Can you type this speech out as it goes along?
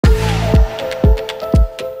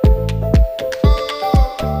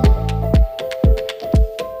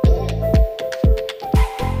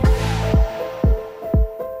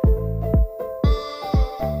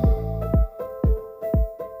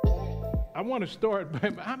want to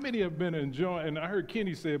start, how many have been enjoying, and I heard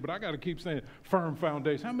Kenny say it, but I got to keep saying firm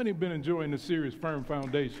foundation. How many have been enjoying the series Firm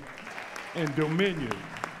Foundation and Dominion?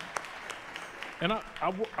 And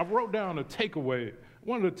I wrote down a takeaway.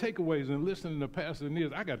 One of the takeaways in listening to Pastor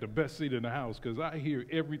Aeneas, I got the best seat in the house because I hear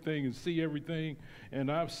everything and see everything.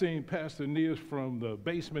 And I've seen Pastor Aeneas from the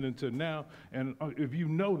basement until now. And if you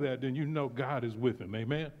know that, then you know God is with him.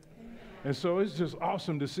 Amen? And so it's just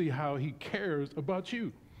awesome to see how he cares about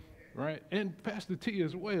you, right? And Pastor T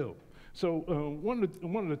as well. So one of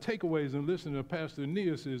the takeaways in listening to Pastor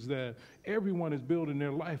Aeneas is that everyone is building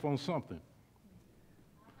their life on something.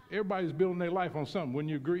 Everybody's building their life on something. Wouldn't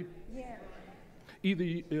you agree? Yeah.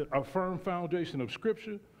 Either a firm foundation of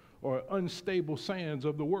Scripture or unstable sands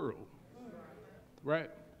of the world,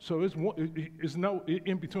 right? So it's no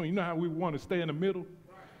in between. You know how we want to stay in the middle?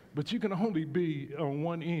 But you can only be on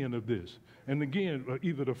one end of this. And again,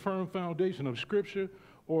 either the firm foundation of Scripture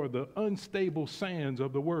or the unstable sands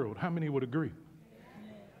of the world. How many would agree?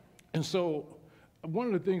 And so one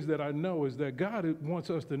of the things that I know is that God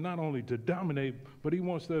wants us to not only to dominate, but he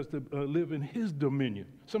wants us to live in his dominion.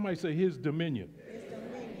 Somebody say his dominion. His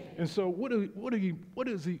dominion. And so what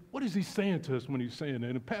is he saying to us when he's saying that?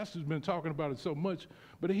 And the pastor's been talking about it so much,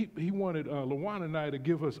 but he wanted LaJuan and I to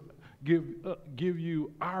give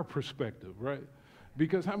you our perspective, right?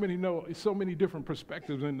 Because how many know so many different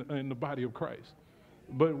perspectives in the body of Christ,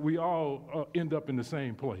 but we all end up in the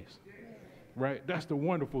same place, right? That's the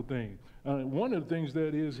wonderful thing. One of the things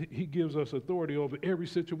that is, he gives us authority over every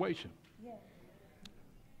situation. Yeah.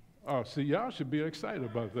 Oh, see, y'all should be excited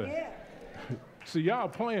about that. Yeah. See, y'all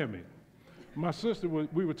playing me. My sister,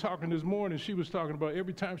 we were talking this morning, she was talking about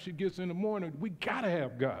every time she gets in the morning, we got to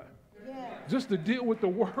have God. Yeah. Just to deal with the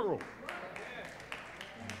world.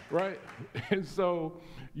 Right? And so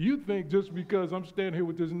you think just because I'm standing here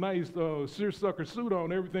with this nice seersucker suit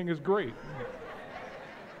on, everything is great.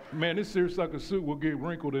 Man, this seersucker suit will get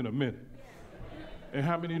wrinkled in a minute. And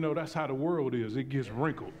how many know that's how the world is? It gets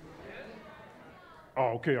wrinkled.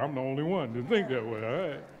 Oh, okay, I'm the only one to think that way, all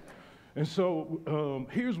right? And so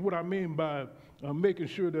here's what I mean by making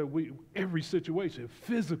sure that every situation,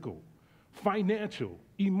 physical, financial,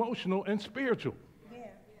 emotional, and spiritual. Yeah.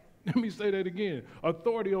 Let me say that again.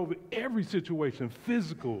 Authority over every situation,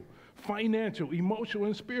 physical, financial, emotional,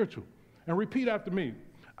 and spiritual. And repeat after me.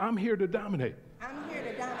 I'm here to dominate. I'm here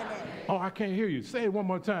to dominate. Oh, I can't hear you. Say it one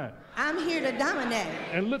more time. I'm here to dominate.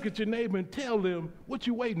 And look at your neighbor and tell them what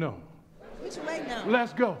you waiting on. What you waiting on?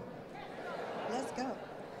 Let's go. Let's go.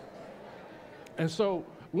 And so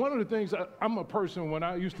one of the things, I'm a person, when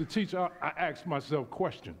I used to teach, I asked myself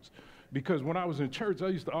questions. Because when I was in church, I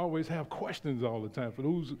used to always have questions all the time. For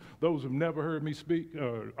those who've never heard me speak,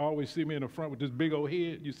 always see me in the front with this big old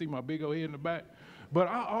head. You see my big old head in the back? But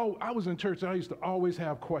I was in church, and I used to always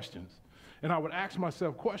have questions. And I would ask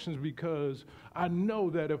myself questions because I know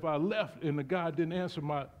that if I left and the God didn't answer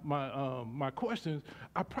my questions,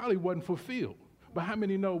 I probably wasn't fulfilled. But how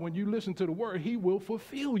many know when you listen to the word, he will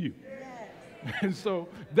fulfill you? Yes. And so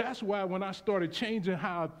that's why when I started changing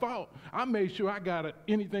how I thought, I made sure I got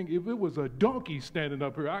anything. If it was a donkey standing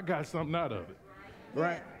up here, I got something out of it,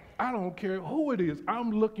 right? I don't care who it is.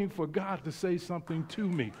 I'm looking for God to say something to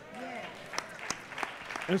me. Yes.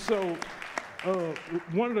 And so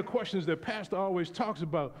one of the questions that Pastor always talks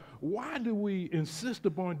about, why do we insist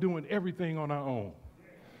upon doing everything on our own?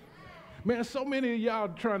 Man, so many of y'all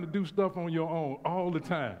trying to do stuff on your own all the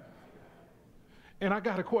time. And I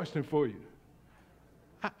got a question for you.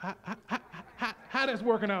 How that's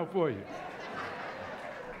working out for you?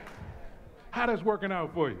 How that's working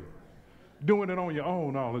out for you? Doing it on your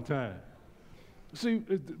own all the time. See,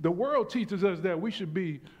 the world teaches us that we should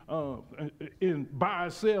be by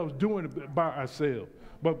ourselves, doing it by ourselves.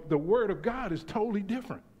 But the Word of God is totally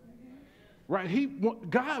different, right?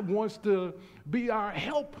 God wants to be our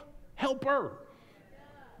helper.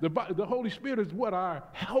 The Holy Spirit is what? Our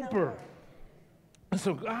helper. And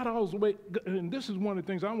so God always, and this is one of the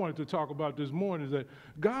things I wanted to talk about this morning, is that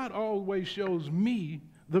God always shows me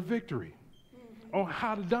the victory on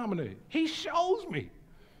how to dominate. He shows me.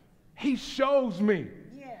 He shows me.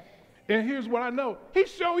 Yeah. And here's what I know. He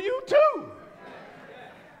show you too.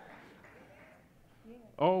 Yeah.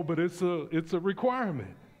 Oh, but it's a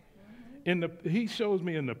requirement. He shows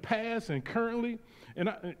me in the past and currently,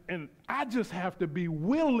 and I just have to be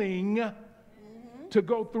willing to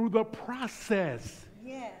go through the process.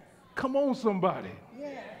 Yes. Come on, somebody.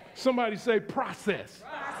 Yes. Somebody say process.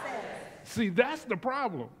 Process. See, that's the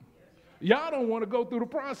problem. Y'all don't want to go through the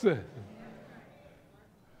process.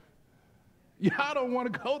 Y'all don't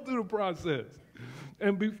want to go through the process.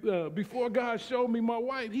 And before God showed me my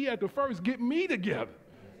wife, he had to first get me together.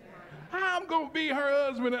 How I'm going to be her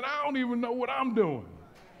husband and I don't even know what I'm doing?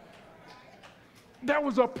 That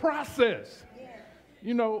was a process.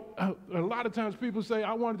 You know, a lot of times people say,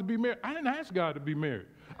 I wanted to be married. I didn't ask God to be married.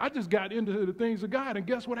 I just got into the things of God, and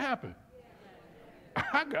guess what happened?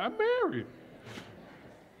 I got married.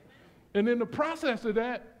 And in the process of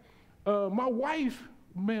that, my wife,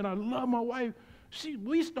 man, I love my wife.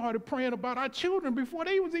 We started praying about our children before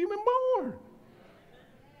they was even born.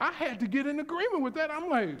 I had to get in agreement with that. I'm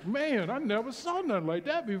like, man, I never saw nothing like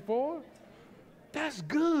that before. That's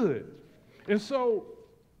good. And so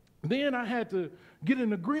then I had to get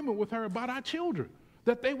in agreement with her about our children,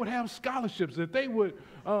 that they would have scholarships, that they would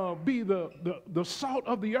be the salt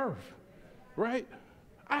of the earth, right?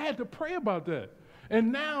 I had to pray about that.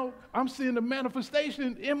 And now I'm seeing the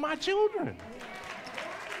manifestation in my children.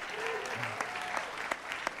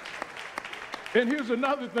 And here's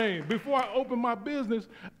another thing. Before I opened my business,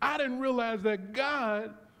 I didn't realize that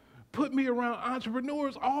God put me around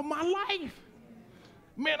entrepreneurs all my life.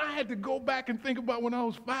 Man, I had to go back and think about when I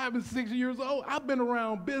was 5 and 6 years old. I've been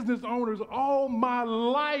around business owners all my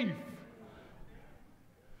life.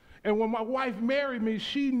 And when my wife married me,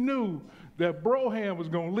 she knew that Broham was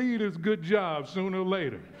going to lead this good job sooner or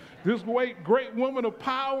later. This great woman of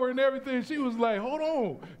power and everything, she was like, hold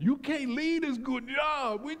on, you can't lead this good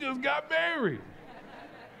job. We just got married.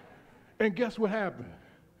 And guess what happened?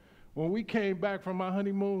 When we came back from our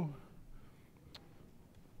honeymoon,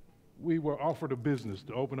 we were offered a business,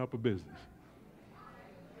 to open up a business.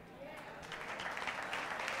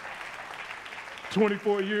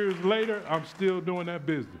 24 years later, I'm still doing that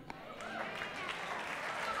business.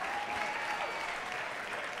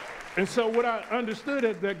 And so what I understood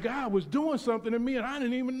is that God was doing something in me, and I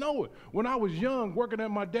didn't even know it. When I was young, working at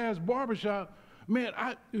my dad's barbershop, man,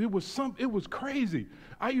 it was crazy.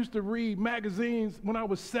 I used to read magazines when I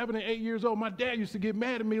was 7 and 8 years old. My dad used to get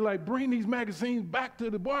mad at me, like, bring these magazines back to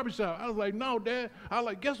the barbershop. I was like, no, Dad. I was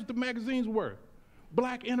like, guess what the magazines were?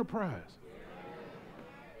 Black Enterprise.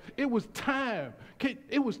 It was Time.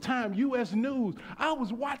 It was Time, U.S. News. I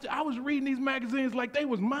was reading these magazines like they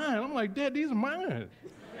was mine. I'm like, Dad, these are mine.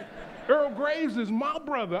 Earl Graves is my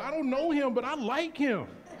brother. I don't know him, but I like him.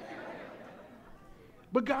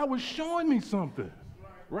 But God was showing me something,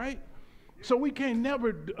 right? So we can't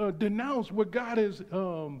never denounce what God has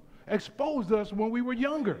exposed us when we were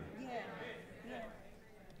younger.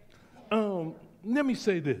 Let me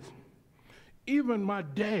say this. Even my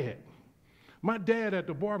dad at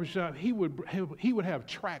the barbershop, he would have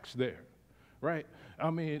tracks there, right? I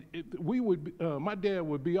mean, my dad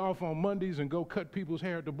would be off on Mondays and go cut people's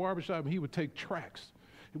hair at the barbershop, and he would take tracks.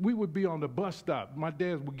 We would be on the bus stop. My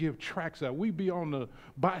dad would give tracts out. We'd be on the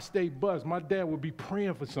bi-state bus. My dad would be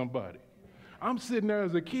praying for somebody. I'm sitting there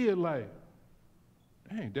as a kid like,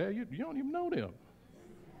 dang, Dad, you don't even know them.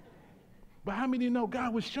 But how many know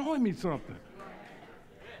God was showing me something?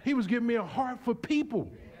 He was giving me a heart for people.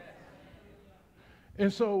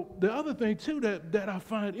 And so the other thing, too, that I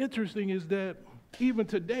find interesting is that even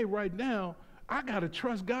today, right now, I got to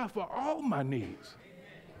trust God for all my needs.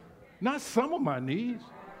 Not some of my needs,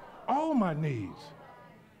 all my needs.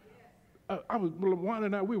 LaJuan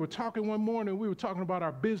and I, we were talking one morning, we were talking about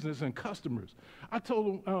our business and customers. I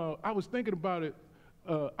told him, I was thinking about it.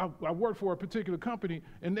 I work for a particular company,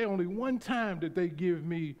 and they only one time that they give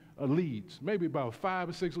me leads, maybe about 5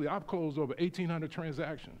 or 6 leads. I've closed over 1,800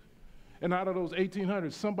 transactions. And out of those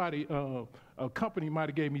 1,800, somebody, a company might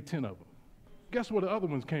have gave me 10 of them. Guess where the other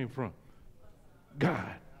ones came from?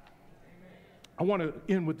 God. I want to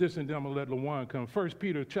end with this, and then I'm going to let LaJuan come. 1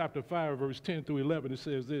 Peter chapter 5, verse 10 through 11, it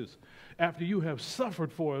says this: after you have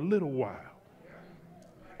suffered for a little while,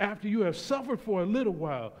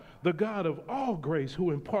 the God of all grace,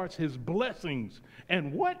 who imparts his blessings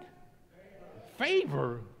and what?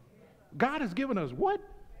 Favor. God has given us what?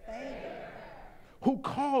 Favor. Who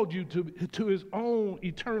called you to his own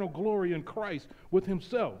eternal glory in Christ with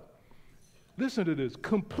himself. Listen to this.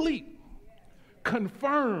 Complete,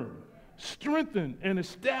 confirm, strengthen, and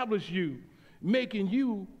establish you, making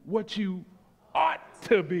you what you ought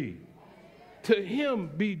to be. To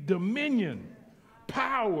him be dominion,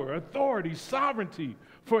 power, authority, sovereignty,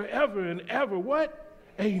 forever and ever. What?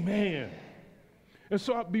 Amen. And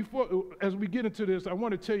so as we get into this, I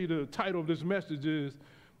want to tell you the title of this message is,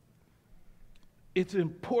 it's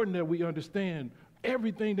important that we understand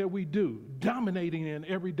everything that we do, dominating in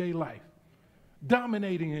everyday life.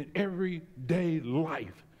 Dominating in everyday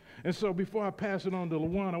life. And so before I pass it on to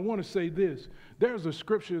LaJuan, I want to say this. There's a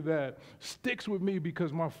scripture that sticks with me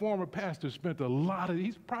because my former pastor spent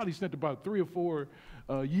he's probably spent about 3 or 4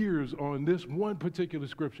 years on this one particular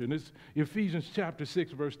scripture, and it's Ephesians chapter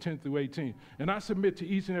 6, verse 10 through 18. And I submit to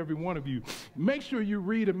each and every one of you, make sure you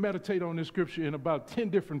read and meditate on this scripture in about 10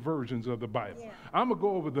 different versions of the Bible. Yeah. I'm going to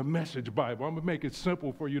go over the Message Bible. I'm going to make it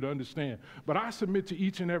simple for you to understand. But I submit to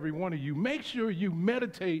each and every one of you, make sure you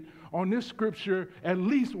meditate on this scripture at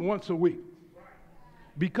least once a week.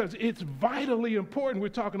 Because it's vitally important. We're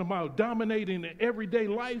talking about dominating the everyday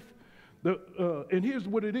life. And here's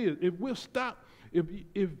what it is. It will stop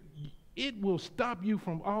you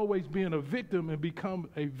from always being a victim and become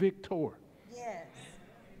a victor. Yes.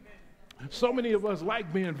 So many of us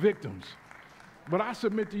like being victims. But I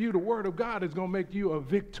submit to you, the word of God is going to make you a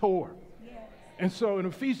victor. Yes. And so in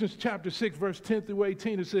Ephesians chapter 6, verse 10 through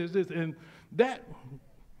 18, it says this, and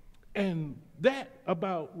that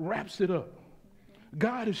about wraps it up.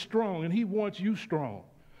 God is strong, and he wants you strong.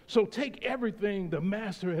 So take everything the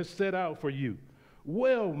master has set out for you,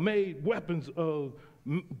 well-made weapons of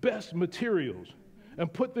best materials,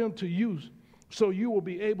 and put them to use so you will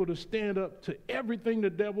be able to stand up to everything the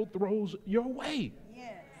devil throws your way.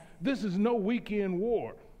 Yes. This is no weekend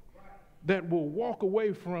war that we'll walk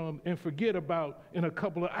away from and forget about in a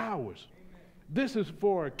couple of hours. This is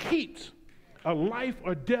for keeps, a life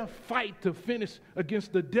or death fight to finish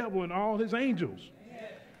against the devil and all his angels.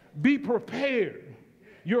 Yes. Be prepared.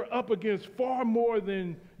 You're up against far more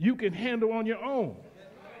than you can handle on your own.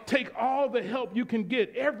 Take all the help you can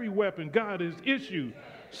get, every weapon God has issued,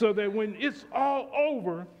 so that when it's all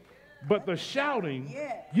over, but the shouting,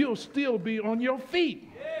 you'll still be on your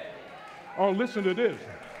feet. Oh, listen to this.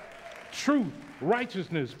 Truth,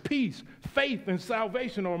 righteousness, peace, faith, and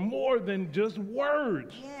salvation are more than just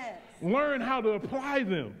words. Yes. Learn how to apply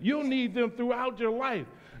them. You'll need them throughout your life.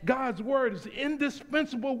 God's word is an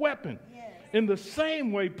indispensable weapon. Yes. In the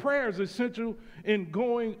same way, prayer is essential in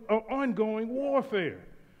ongoing warfare.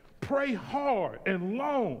 Pray hard and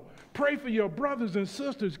long. Pray for your brothers and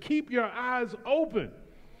sisters. Keep your eyes open.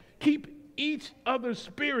 Keep each other's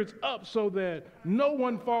spirits up so that no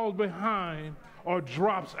one falls behind or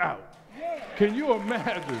drops out. Yeah. Can you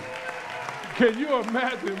imagine? Can you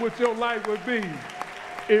imagine what your life would be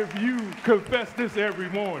if you confess this every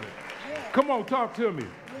morning? Yeah. Come on, talk to me.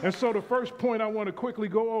 And so the first point I want to quickly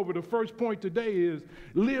go over, the first point today is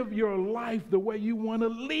live your life the way you want to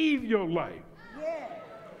leave your life. Yeah.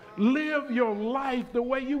 Live your life the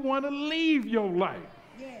way you want to leave your life.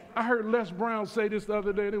 Yeah. I heard Les Brown say this the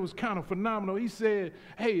other day, and it was kind of phenomenal. He said,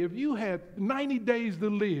 hey, if you had 90 days to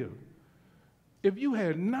live,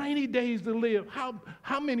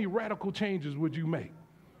 how many radical changes would you make?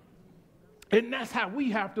 And that's how we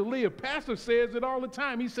have to live. Pastor says it all the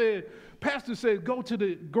time. Pastor says, go to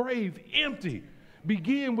the grave empty.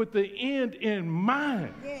 Begin with the end in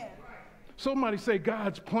mind. Yeah. Somebody say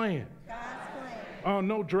God's plan. God's plan. Oh,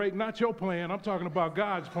 no, Drake, not your plan. I'm talking about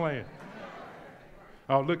God's plan.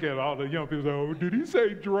 Oh, look at all the young people. Oh, did he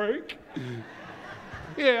say Drake?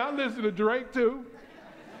 Yeah, I listen to Drake too.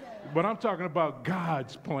 But I'm talking about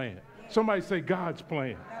God's plan. Somebody say God's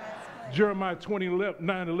plan. Jeremiah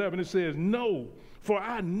 29:11, it says, no, for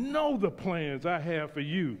I know the plans I have for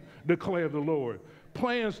you, declare the Lord.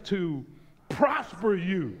 Plans to prosper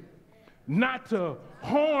you, not to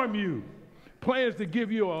harm you. Plans to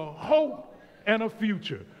give you a hope and a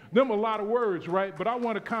future. Them a lot of words, right? But I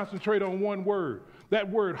want to concentrate on one word. That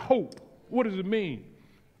word hope. What does it mean?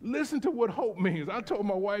 Listen to what hope means. I told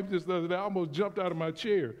my wife this the other day. I almost jumped out of my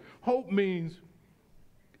chair. Hope means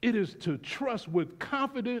it is to trust with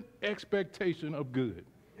confident expectation of good.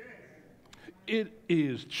 It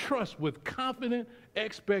is trust with confident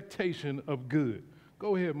expectation of good.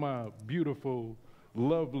 Go ahead, my beautiful,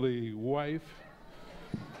 lovely wife.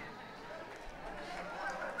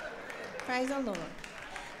 Praise the Lord.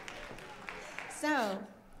 So,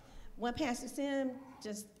 what Pastor Sim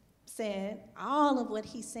just said, all of what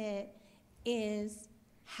he said is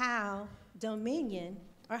how dominion,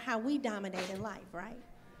 or how we dominate in life, right?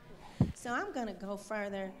 So I'm going to go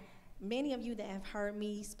further. Many of you that have heard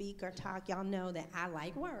me speak or talk, y'all know that I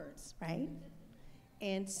like words, right?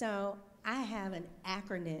 And so I have an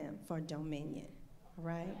acronym for dominion,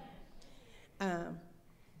 right?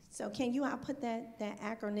 So can you all put that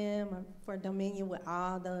acronym for dominion with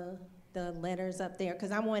all the letters up there?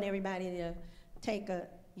 Because I want everybody to take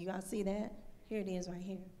you all see that? Here it is right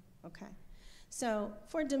here. Okay. So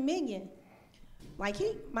for dominion, like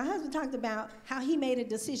my husband talked about how he made a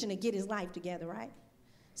decision to get his life together, right?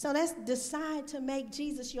 So that's decide to make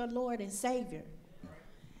Jesus your Lord and Savior.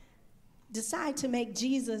 Decide to make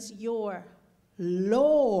Jesus your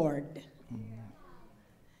Lord.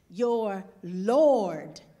 Your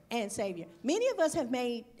Lord and Savior. Many of us have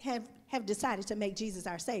have decided to make Jesus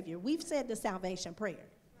our Savior. We've said the salvation prayer.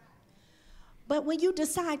 But when you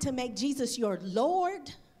decide to make Jesus your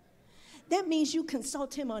Lord, that means you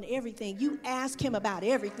consult him on everything. You ask him about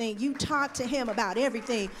everything. You talk to him about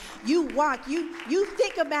everything. You walk, you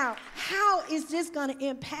think about, how is this going to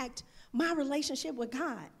impact my relationship with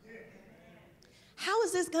God? How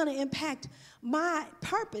is this going to impact my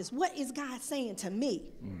purpose? What is God saying to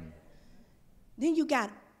me? Then you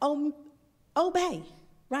got obey,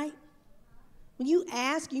 right? When you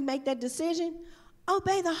ask, you make that decision,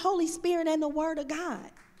 obey the Holy Spirit and the Word of God.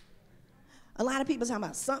 A lot of people talking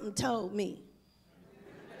about something told me.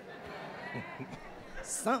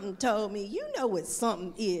 Something told me. You know what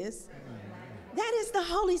something is. That is the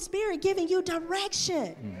Holy Spirit giving you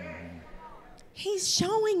direction. He's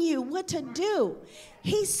showing you what to do.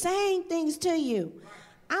 He's saying things to you.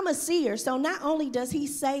 I'm a seer, so not only does he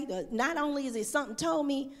say, not only is it something told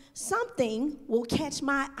me, something will catch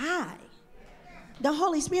my eye. The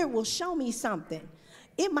Holy Spirit will show me something.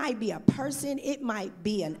 It might be a person, it might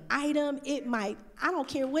be an item, it might, I don't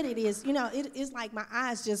care what it is, you know, it's like my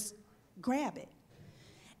eyes just grab it.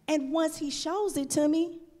 And once he shows it to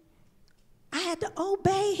me, I had to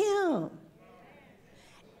obey him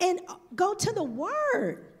and go to the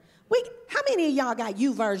Word. How many of y'all got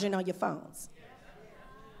YouVersion on your phones?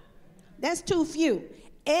 That's too few.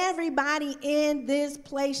 Everybody in this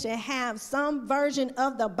place should have some version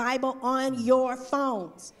of the Bible on your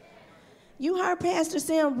phones. You heard Pastor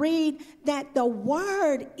Sam read that the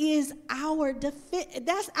Word is our defense.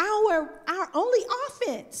 That's our only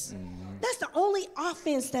offense. That's the only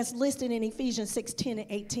offense that's listed in Ephesians 6:10 and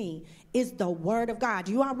 18 is the Word of God.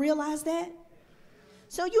 Do you all realize that?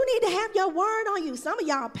 So you need to have your Word on you. Some of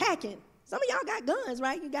y'all packing. Some of y'all got guns,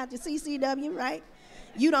 right? You got your CCW, right?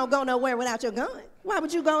 You don't go nowhere without your gun. Why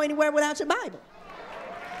would you go anywhere without your Bible?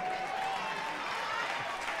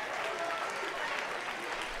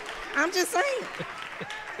 I'm just saying.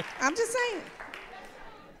 I'm just saying.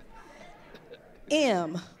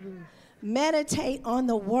 M, meditate on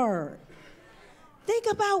the Word. Think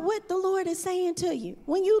about what the Lord is saying to you.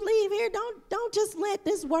 When you leave here, don't just let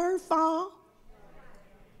this word fall.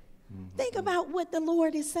 Think about what the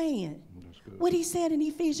Lord is saying. What he said in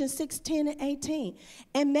Ephesians 6:10 and 18.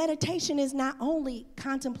 And meditation is not only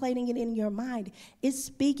contemplating it in your mind, it's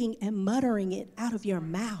speaking and muttering it out of your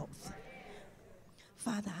mouth.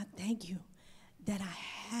 Father, I thank you that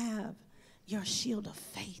I have your shield of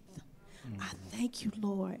faith. I thank you,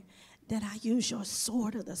 Lord, that I use your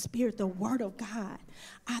sword of the Spirit, the Word of God.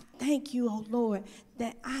 I thank you, oh Lord,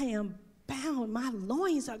 that I am bound. My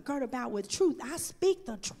loins are girded about with truth. I speak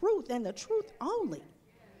the truth and the truth only.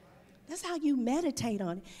 That's how you meditate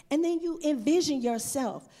on it. And then you envision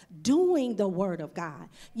yourself doing the Word of God.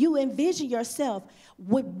 You envision yourself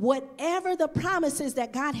with whatever the promises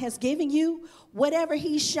that God has given you, whatever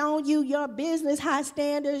he's shown you, your business, high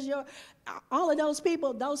standards, all of those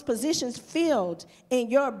people, those positions filled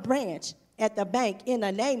in your branch at the bank, in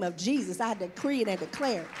the name of Jesus, I decree it and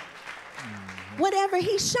declare it. Whatever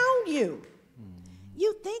he's shown you,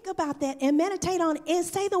 you think about that and meditate on it and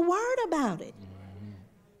say the word about it.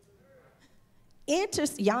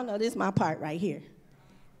 Y'all know this is my part right here.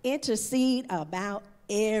 Intercede about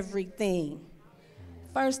everything.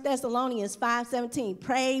 1 Thessalonians 5:17,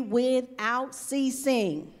 pray without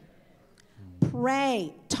ceasing.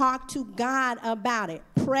 Pray. Talk to God about it.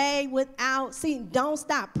 Pray without ceasing. Don't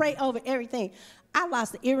stop. Pray over everything. I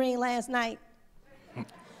lost an earring last night.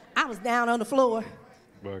 I was down on the floor.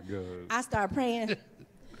 My God. I started praying.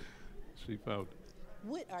 She found it.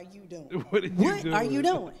 What are you doing? What are you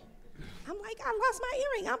doing? I'm like, I lost my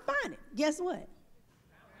earring. I'm finding it. Guess what?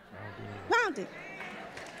 Found it.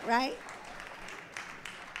 Right?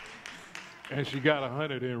 And she got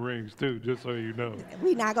 100 earrings too, just so you know.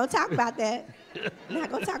 We're not going to talk about that. Not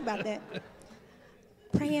going to talk about that.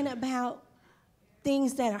 Praying about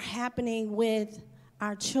things that are happening with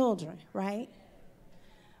our children, right?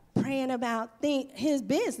 Praying about his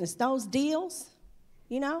business, those deals,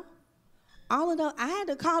 you know? All of those, I had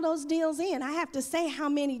to call those deals in. I have to say how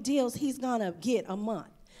many deals he's going to get a month.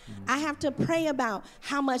 I have to pray about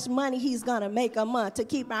how much money he's going to make a month to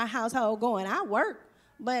keep our household going. I work,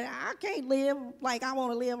 but I can't live like I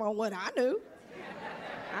want to live on what I do.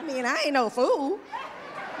 I mean, I ain't no fool.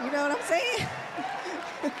 You know what I'm saying?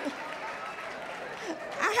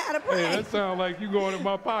 I had to pray. Hey, that sounds like you going in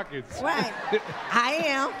my pockets. Right. I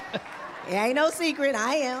am. It ain't no secret.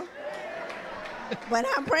 I am. But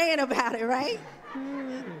I'm praying about it, right?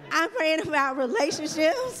 I'm praying about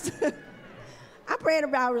relationships. I'm praying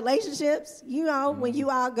about relationships. You know, when you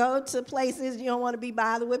all go to places, you don't want to be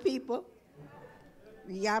bothered with people.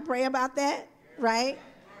 You got to pray about that, right?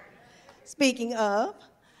 speaking of,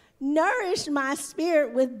 nourish my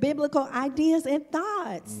spirit with biblical ideas and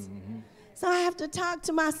thoughts. Mm-hmm. So I have to talk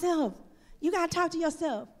to myself. You got to talk to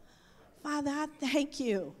yourself. Father, I thank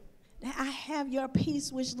you that I have your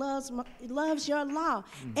peace which loves your law,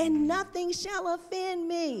 mm-hmm. and nothing shall offend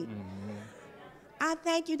me. Mm-hmm. I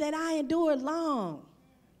thank you that I endure long,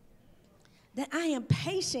 that I am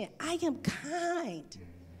patient, I am kind.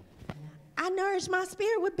 I nourish my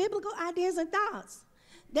spirit with biblical ideas and thoughts.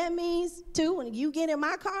 That means, too, when you get in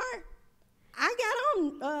my car, I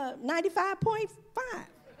got on 95.5.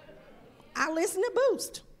 I listen to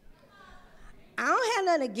Boost. I don't have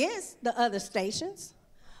nothing against the other stations,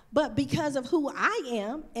 but because of who I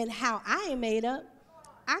am and how I am made up,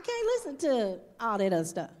 I can't listen to all that other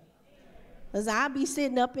stuff. Because I'll be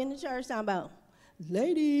sitting up in the church talking about,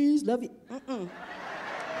 ladies, love you.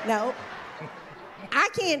 No, I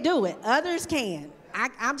can't do it. Others can.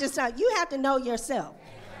 I'm just telling you, have to know yourself.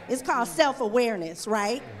 It's called self-awareness,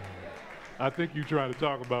 right? I think you're trying to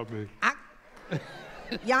talk about me.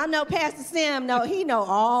 Y'all know Pastor Sim, he know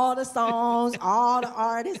all the songs, all the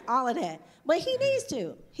artists, all of that. But he needs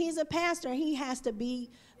to. He's a pastor. He has to be,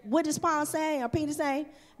 what does Paul say or Peter say?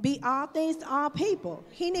 Be all things to all people.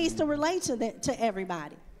 He needs to relate to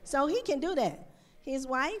everybody. So he can do that. His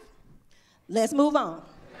wife, let's move on.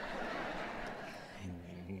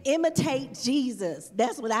 Imitate Jesus.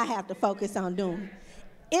 That's what I have to focus on doing.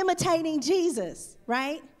 Imitating Jesus,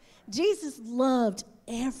 right? Jesus loved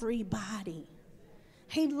everybody.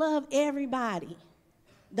 He loved everybody.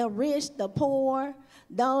 The rich, the poor,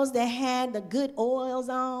 those that had the good oils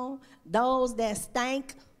on, those that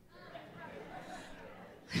stank,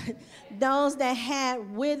 those that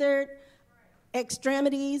had withered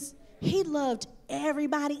extremities. He loved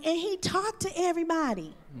everybody, and he talked to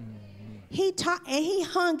everybody. He talked and he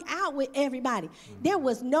hung out with everybody. There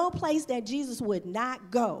was no place that Jesus would not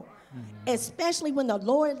go, especially when the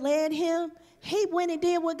Lord led him. He went and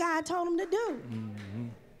did what God told him to do.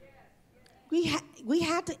 We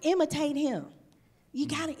have to imitate him. You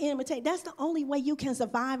got to imitate. That's the only way you can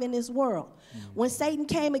survive in this world. When Satan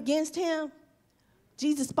came against him,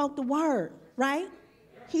 Jesus spoke the word, right?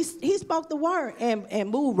 He spoke the word and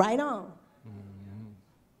moved right on.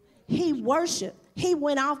 He worshiped. He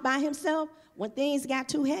went off by himself. When things got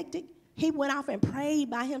too hectic, he went off and prayed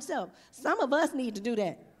by himself. Some of us need to do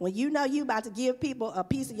that. When you know you about to give people a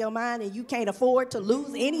piece of your mind and you can't afford to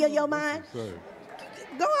lose any of your mind,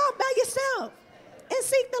 go off by yourself and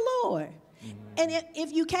seek the Lord. And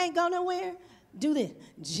if you can't go nowhere, do this.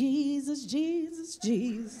 Jesus, Jesus,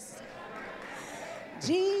 Jesus.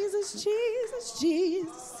 Jesus, Jesus,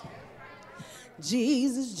 Jesus.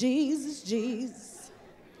 Jesus, Jesus, Jesus.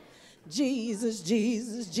 Jesus,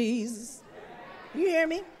 Jesus, Jesus. You hear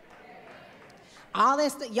me? All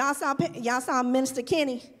that stuff. Y'all saw Minister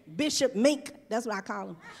Kenny, Bishop Mink, that's what I call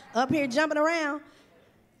him, up here jumping around.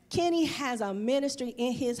 Kenny has a ministry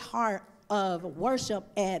in his heart of worship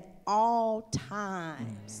at all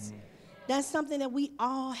times. That's something that we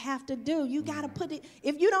all have to do. You got to put it,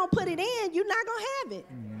 if you don't put it in, you're not going to have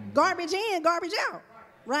it. Garbage in, garbage out,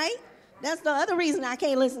 right? That's the other reason I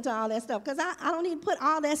can't listen to all that stuff, because I don't need to put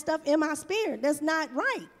all that stuff in my spirit. That's not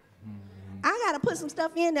right. I got to put some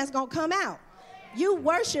stuff in that's going to come out. You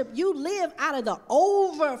worship, you live out of the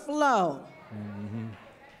overflow.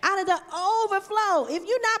 Out of the overflow. If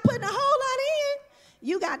you're not putting a whole lot in,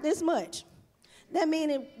 you got this much. That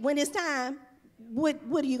means when it's time, what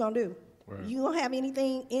are you going to do? Right. You don't have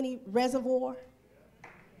anything, any reservoir?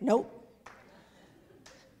 Nope.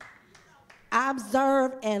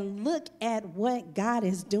 Observe and look at what God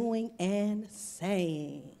is doing and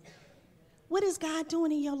saying. What is God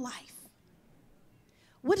doing in your life?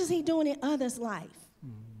 What is he doing in others' life?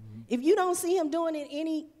 If you don't see him doing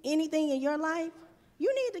anything in your life,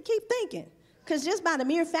 you need to keep thinking. Because just by the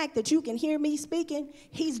mere fact that you can hear me speaking,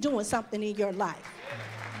 he's doing something in your life.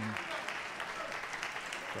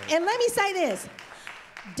 And let me say this.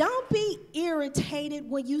 Don't be irritated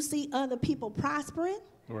when you see other people prospering.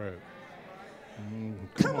 Right.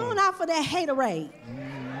 Come on out for that haterade.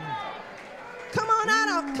 Come on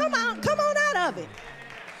out of it.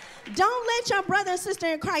 Don't let your brother and sister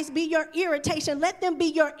in Christ be your irritation. Let them be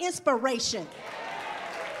your inspiration.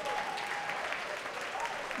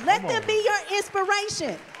 Let them be your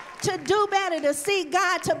inspiration to do better, to see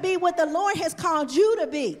God, to be what the Lord has called you to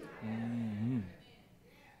be.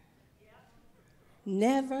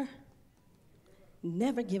 Never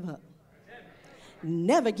give up.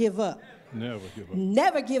 Never give up. Never give up.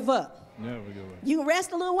 Never give up. Never give up. You can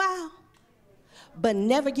rest a little while, but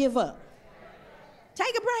never give up.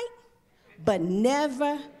 Take a break, but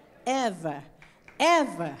never, ever,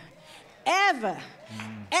 ever, ever,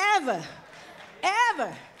 ever,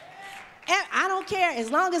 ever. I don't care. As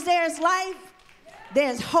long as there's life,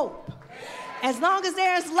 there's hope. As long as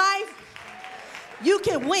there's life, you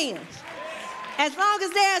can win. As long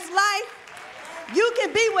as there's life, you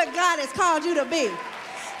can be what God has called you to be.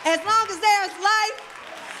 As long as there's life,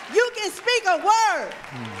 you can speak a word.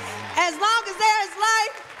 As long as there's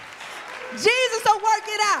life, Jesus will work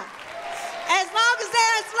it out. As long as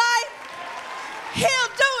there's life,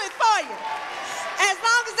 he'll do it for you. As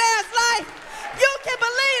long as there's life, you can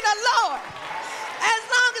believe the Lord. As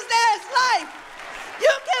long as there's life,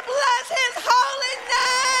 you can bless his holy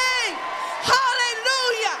name.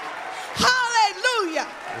 Hallelujah. Hallelujah.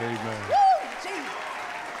 Amen. Woo, Jesus.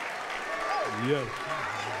 Yes.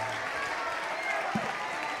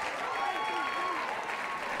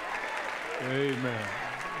 Amen.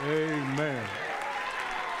 Amen.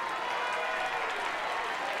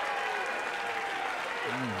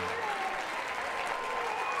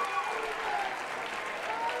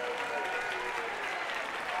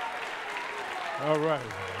 All right.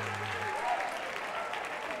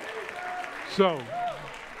 So,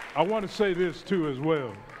 I want to say this too as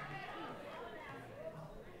well.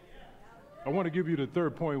 I want to give you the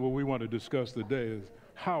third point what we want to discuss today is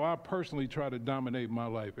how I personally try to dominate my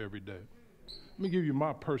life every day. Let me give you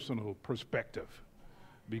my personal perspective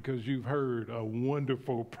because you've heard a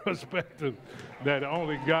wonderful perspective that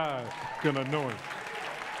only God can anoint.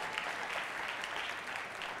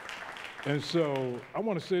 And so I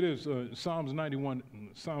want to say this, Psalms 91,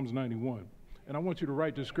 and I want you to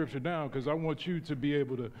write the scripture down because I want you to be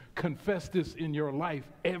able to confess this in your life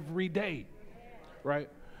every day, right?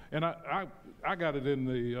 And I got it in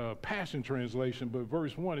the Passion Translation, but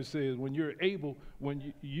verse 1, it says, when you're able,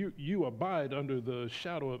 when you abide under the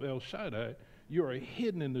shadow of El Shaddai, you are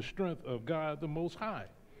hidden in the strength of God the Most High.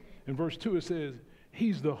 In verse 2, it says,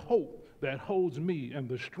 he's the hope that holds me and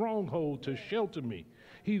the stronghold to shelter me.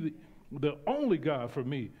 He the only God for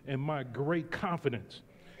me and my great confidence.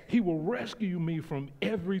 He will rescue me from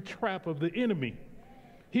every trap of the enemy.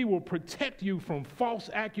 He will protect you from false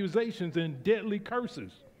accusations and deadly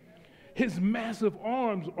curses. His massive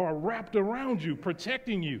arms are wrapped around you,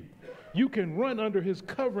 protecting you. You can run under his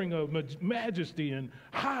covering of majesty and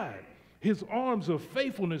hide. His arms of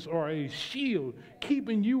faithfulness are a shield,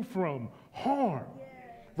 keeping you from harm.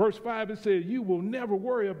 Verse 5, it says, you will never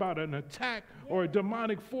worry about an attack or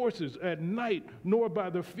demonic forces at night, nor by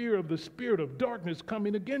the fear of the spirit of darkness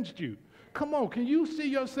coming against you. Come on, can you see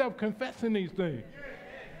yourself confessing these things?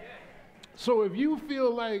 So if you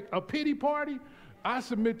feel like a pity party, I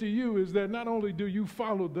submit to you is that not only do you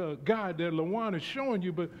follow the guide that LaJuan is showing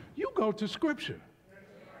you, but you go to Scripture.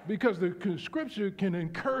 Because the Scripture can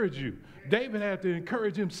encourage you. David had to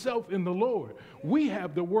encourage himself in the Lord. We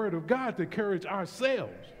have the Word of God to encourage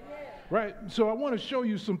ourselves, right? So I want to show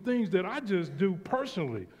you some things that I just do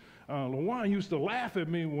personally. LaJuan used to laugh at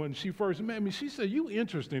me when she first met me. She said, you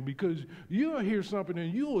interesting because you'll hear something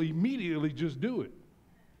and you'll immediately just do it.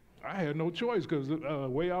 I had no choice because the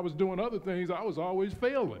way I was doing other things, I was always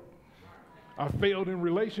failing. I failed in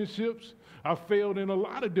relationships. I failed in a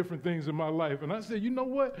lot of different things in my life. And I said, you know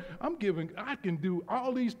what? I can do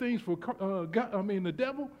all these things for the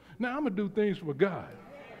devil. Now I'm going to do things for God.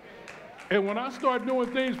 And when I start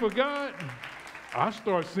doing things for God, I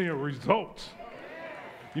start seeing results.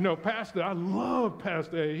 You know, Pastor, I love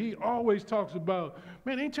Pastor A. He always talks about,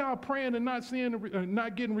 man, ain't y'all praying and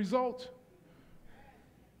not getting results?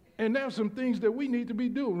 And there's some things that we need to be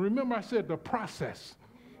doing. Remember I said the process.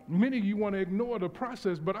 Many of you want to ignore the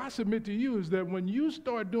process, but I submit to you is that when you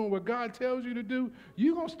start doing what God tells you to do,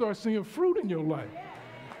 you're going to start seeing fruit in your life.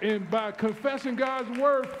 And by confessing God's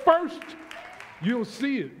word first, you'll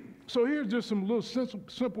see it. So here's just some little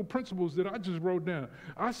simple principles that I just wrote down.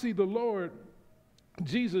 I see the Lord,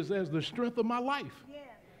 Jesus, as the strength of my life. Yeah.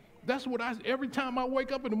 That's what every time I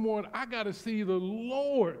wake up in the morning, I got to see the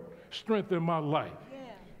Lord strength in my life. Yeah.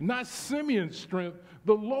 Not Simeon's strength,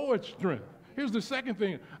 the Lord's strength. Here's the second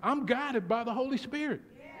thing. I'm guided by the Holy Spirit.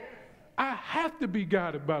 Yeah. I have to be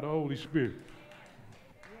guided by the Holy Spirit.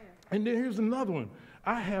 Yeah. And then here's another one.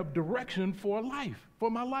 I have direction for life, for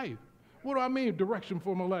my life. What do I mean, direction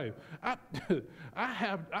for my life? I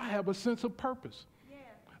have a sense of purpose. Yeah.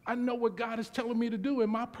 I know what God is telling me to do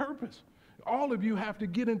and my purpose. All of you have to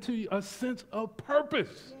get into a sense of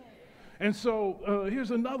purpose. Yeah. And so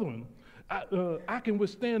here's another one. I can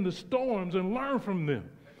withstand the storms and learn from them.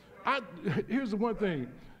 Here's the one thing.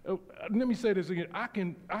 Let me say this again. I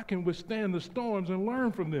can withstand the storms and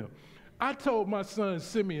learn from them. I told my son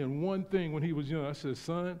Simeon one thing when he was young. I said,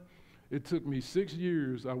 son, It took me 6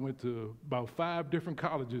 years. I went to about 5 different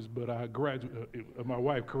colleges, but I graduated. My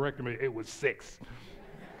wife corrected me, it was 6.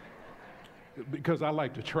 Because I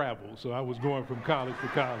like to travel, so I was going from college to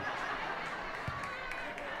college.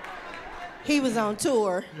 He was on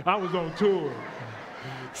tour. I was on tour.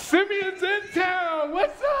 Simeon's in town.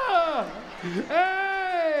 What's up?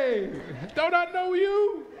 Hey, don't I know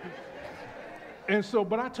you? And so,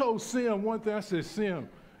 but I told Sim one thing. I said, Sim,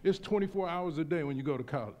 it's 24 hours a day when you go to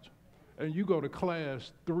college. And you go to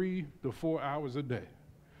class 3 to 4 hours a day.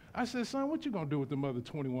 I said, son, what you gonna do with them other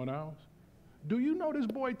 21 hours? Do you know this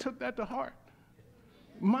boy took that to heart?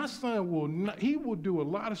 My son will not, he will do a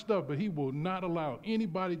lot of stuff, but he will not allow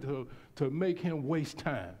anybody to make him waste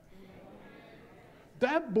time.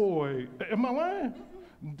 That boy, am I lying?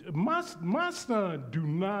 My son do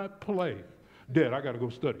not play. Dad, I gotta go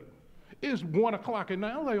study. It's 1 o'clock at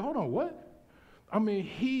night. I'm like, hold on, what? I mean,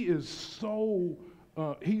 he is so,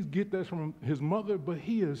 he get that from his mother, but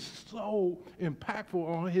he is so impactful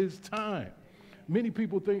on his time. Many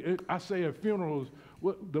people think, I say at funerals,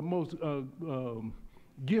 what the most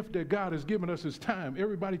gift that God has given us is time.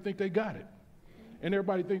 Everybody think they got it. And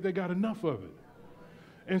everybody think they got enough of it.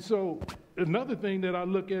 And so another thing that I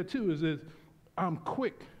look at too is that I'm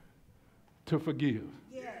quick to forgive.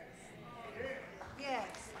 Yes. Yes.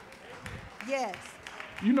 Yes.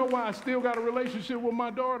 You know why I still got a relationship with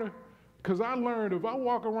my daughter? Because I learned if I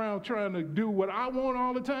walk around trying to do what I want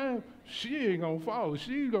all the time, she ain't going to follow.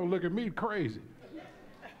 She's going to look at me crazy.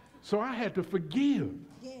 So I had to forgive.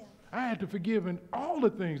 Yeah. I had to forgive in all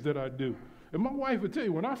the things that I do. And my wife would tell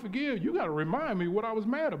you, when I forgive, you got to remind me what I was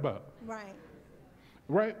mad about. Right.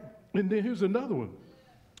 Right? And then here's another one,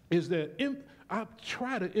 is that I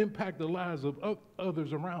try to impact the lives of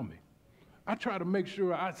others around me. I try to make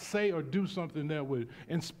sure I say or do something that would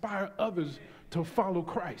inspire others to follow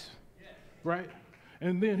Christ. Right?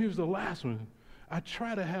 And then here's the last one. I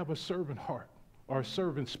try to have a servant heart or a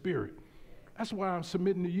servant spirit. That's why I'm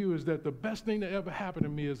submitting to you is that the best thing that ever happened to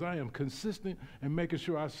me is I am consistent in making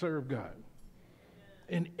sure I serve God.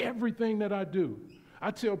 In everything that I do.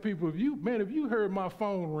 I tell people, if you heard my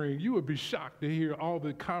phone ring, you would be shocked to hear all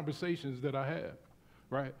the conversations that I have,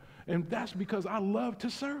 right? And that's because I love to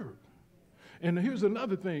serve. And here's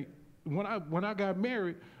another thing. When I got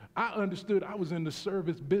married, I understood I was in the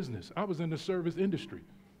service business. I was in the service industry.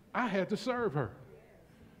 I had to serve her.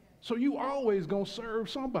 So you always gonna serve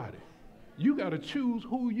somebody. You got to choose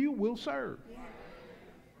who you will serve.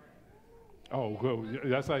 Oh, well,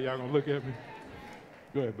 that's how y'all gonna look at me?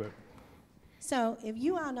 Go ahead, babe. So if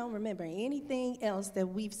you all don't remember anything else that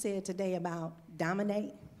we've said today about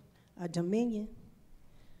dominate or dominion,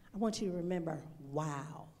 I want you to remember,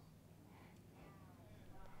 wow.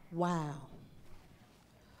 Wow.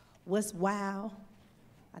 What's wow?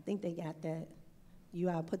 I think they got that. You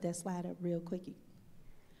all put that slide up real quick.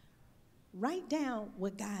 Write down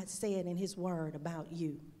what God said in his word about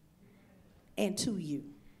you and to you.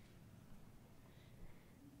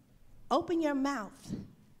 Open your mouth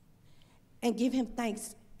and give him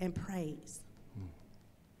thanks and praise.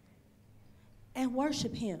 And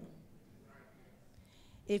worship him.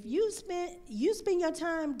 If you spend your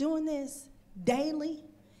time doing this daily,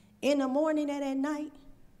 in the morning and at night,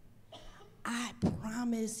 I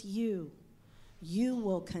promise you, you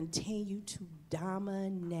will continue to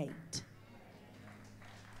dominate.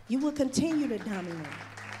 You will continue to dominate.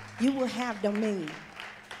 You will have dominion.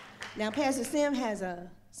 Now, Pastor Sim has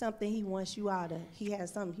something he wants you all to, he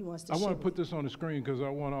has something he wants to share. I want to put this on the screen because I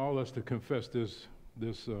want all us to confess this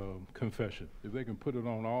confession. If they can put it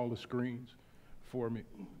on all the screens for me.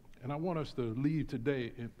 And I want us to leave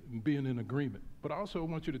today being in agreement. But I also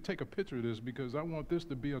want you to take a picture of this because I want this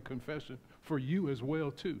to be a confession for you as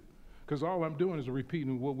well, too. Because all I'm doing is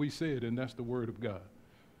repeating what we said, and that's the Word of God.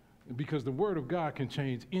 Because the Word of God can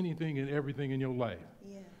change anything and everything in your life.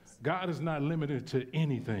 Yes. God is not limited to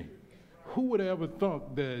anything. Who would ever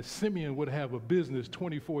thought that Simeon would have a business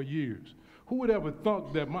 24 years? Who would ever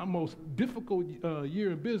thought that my most difficult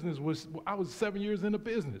year in business was, I was 7 years in the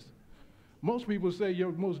business. Most people say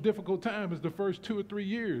your most difficult time is the first 2 or 3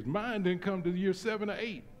 years. Mine didn't come to year 7 or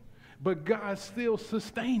 8. But God still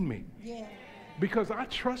sustained me. Yeah. Because I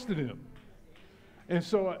trusted him. And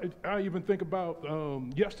so I even think about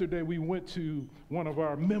yesterday we went to one of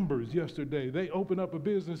our members yesterday. They opened up a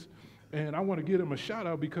business, and I want to give them a shout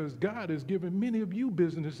out because God has given many of you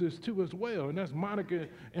businesses too as well, and that's Monica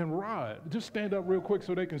and Rod. Just stand up real quick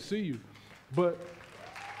so they can see you. But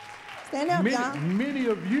stand up, y'all. Many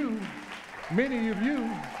of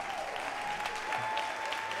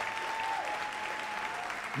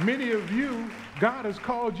you, God has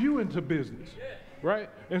called you into business. right?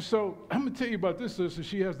 And so I'm going to tell you about this sister.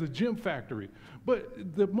 She has the gym factory.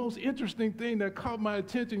 But the most interesting thing that caught my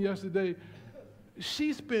attention yesterday,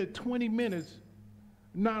 she spent 20 minutes,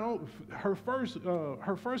 not on, her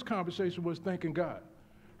first conversation was thanking God.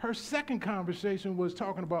 Her second conversation was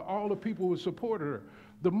talking about all the people who supported her.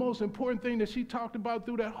 The most important thing that she talked about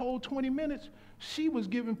through that whole 20 minutes, she was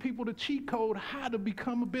giving people the cheat code how to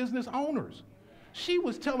become business owners. She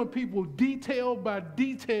was telling people detail by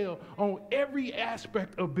detail on every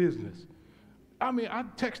aspect of business. I mean, I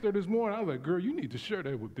texted her this morning. I was like, girl, you need to share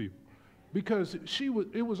that with people. Because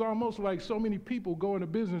it was almost like so many people go into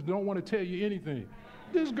business don't want to tell you anything.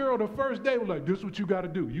 This girl, the first day, was like, this is what you got to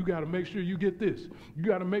do. You got to make sure you get this. You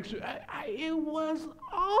got to make sure. It was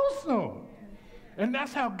awesome. And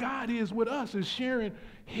that's how God is with us, is sharing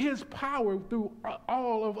his power through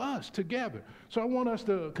all of us together. So I want us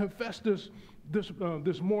to confess this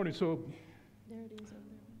morning. So, There it is.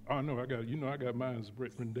 oh, no, I got mine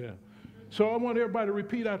written down. So I want everybody to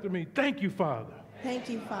repeat after me. Thank you, Father. Thank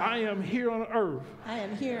you, Father. I am here on earth. I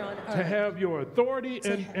am here on earth. To have your authority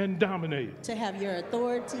and dominate. To have your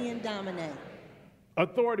authority and dominate.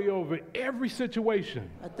 Authority over every situation.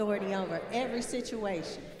 Authority over every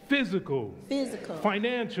situation. Physical.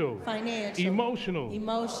 Financial. Emotional.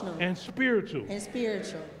 And spiritual.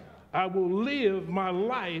 I will live my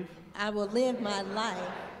life.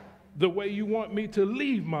 The way you want me to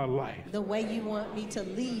leave my life.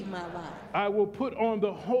 I will put on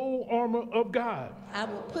the whole armor of God.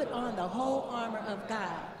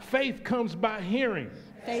 Faith comes by hearing.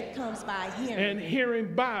 And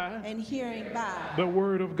hearing by the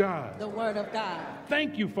word of God.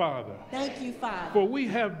 Thank you, Father. For we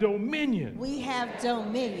have dominion.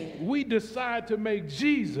 We decide to make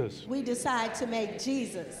Jesus.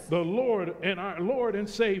 The Lord and our Lord and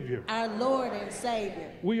Savior.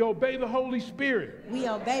 We obey the Holy Spirit.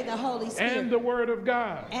 And the word of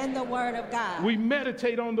God. We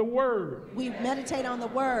meditate on the word.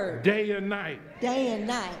 Day and night.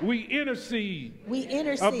 We intercede.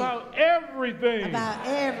 About everything.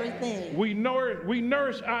 We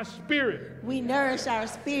nourish our spirit.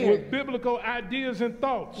 With biblical ideas and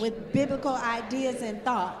thoughts.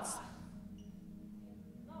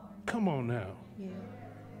 Come on now. Yeah.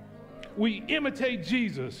 We imitate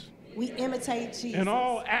Jesus. In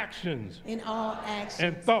all actions.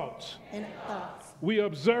 And thoughts. We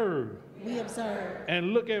observe.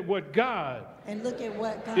 And look at what God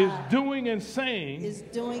is doing and saying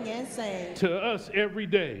to us every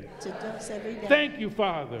day. Thank you,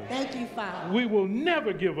 Father. We will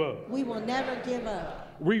never give up.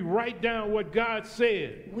 We write down what God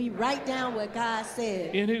said.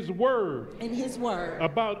 In his word.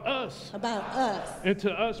 About us. And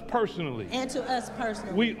to us personally.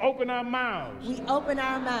 We open our mouths.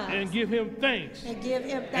 And give him thanks.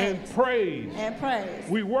 And praise.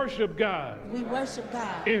 We worship God.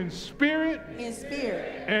 In spirit.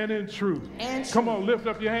 And in truth. Come on, lift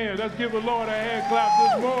up your hands. Let's give the Lord a hand clap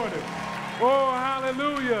this morning. Oh,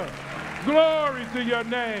 hallelujah. Glory to your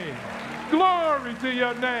name. Glory to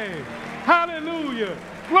your name. Hallelujah.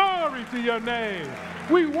 Glory to your name.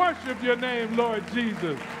 We worship your name, Lord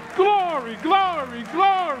Jesus. Glory, glory,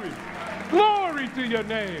 glory. Glory to your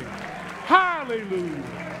name. Hallelujah.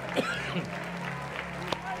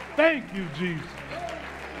 Thank you, Jesus.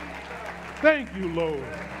 Thank you, Lord.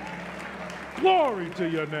 Glory to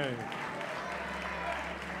your name.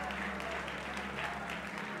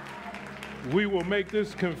 We will make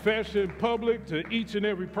this confession public to each and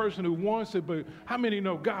every person who wants it, but how many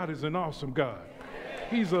know God is an awesome God?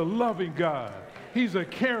 He's a loving God. He's a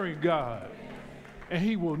caring God. And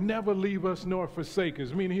he will never leave us nor forsake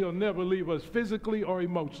us, meaning he'll never leave us physically or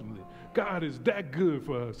emotionally. God is that good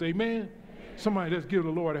for us. Amen? Somebody, let's give the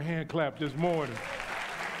Lord a hand clap this morning.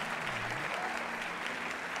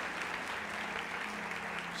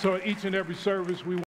 So each and every service we